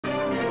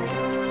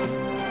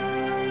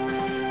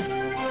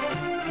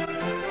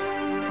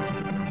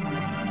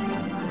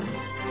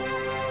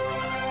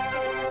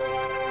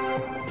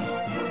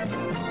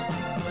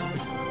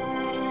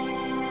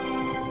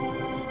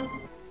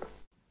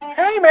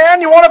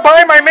man, you want to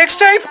buy my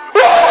mixtape?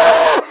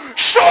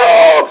 Shut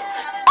up!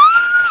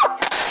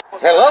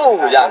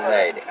 Hello, young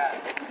lady.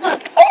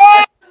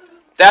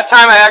 That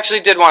time I actually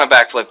did want a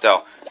backflip,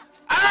 though.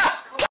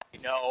 I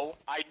know.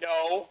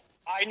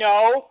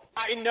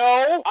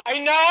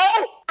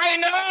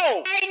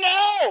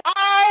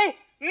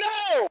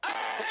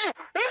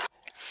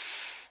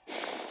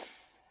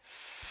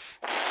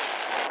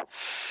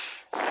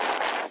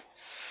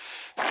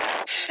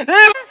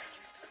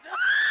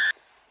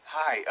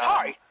 Hi.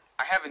 Hi.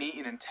 I haven't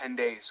eaten in 10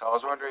 days, so I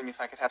was wondering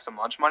if I could have some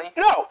lunch money?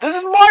 No, this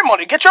is my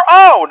money. Get your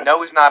own.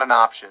 No is not an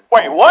option.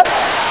 Wait, what?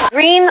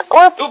 Green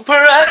or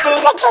Super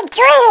Echo!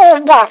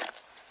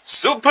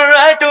 Super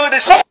Echo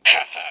the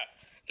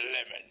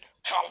Lemon.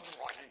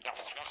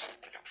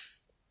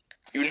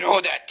 You know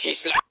that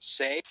tastes like...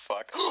 Say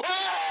fuck.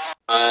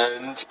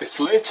 And it's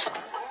lit.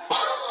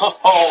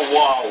 Oh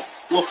wow,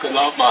 look at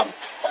that, man.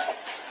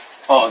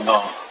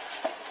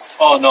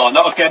 Oh no,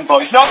 not again,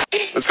 boys, no.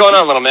 What's going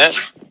on, little man?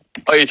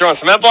 Oh, you throwing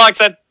cement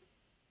blocks at...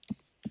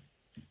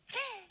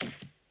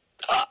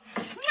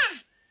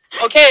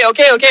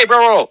 Okay,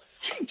 bro.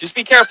 Just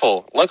be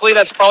careful. Luckily,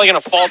 that's probably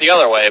gonna fall the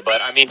other way,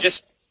 but I mean,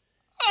 just...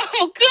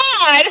 Oh,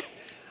 God!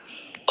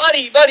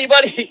 Buddy.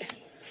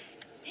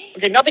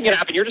 Okay, nothing can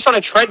happen. You're just on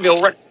a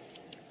treadmill, right?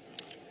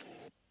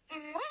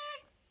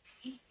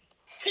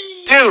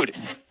 Dude!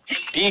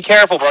 Be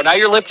careful, bro. Now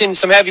you're lifting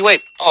some heavy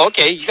weight. Oh,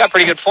 okay, you got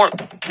pretty good form.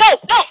 No!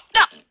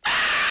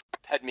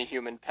 Pet me,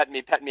 human. Pet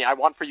me. I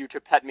want for you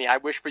to pet me. I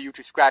wish for you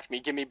to scratch me.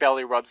 Give me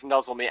belly rubs,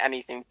 nuzzle me,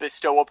 anything.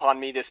 Bestow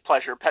upon me this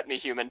pleasure. Pet me,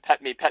 human.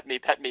 Pet me.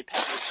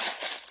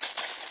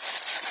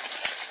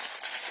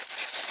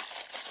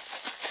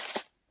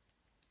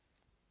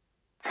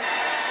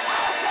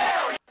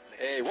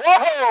 Hey,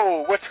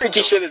 whoa! What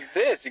freaky shit is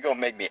this? You gonna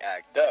make me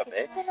act up,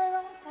 eh?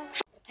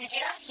 Did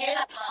you not hear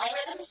the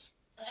polyrhythms?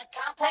 The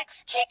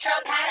complex kick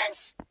drum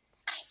patterns?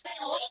 I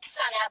spent weeks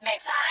on that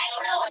mix. I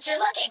don't know what you're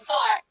looking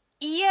for.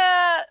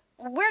 yeah,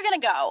 we're gonna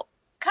go.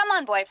 Come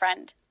on,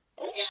 boyfriend.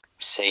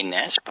 Say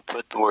nest, but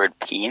put the word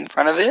P in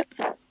front of it.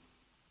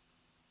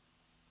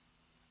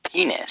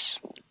 Penis.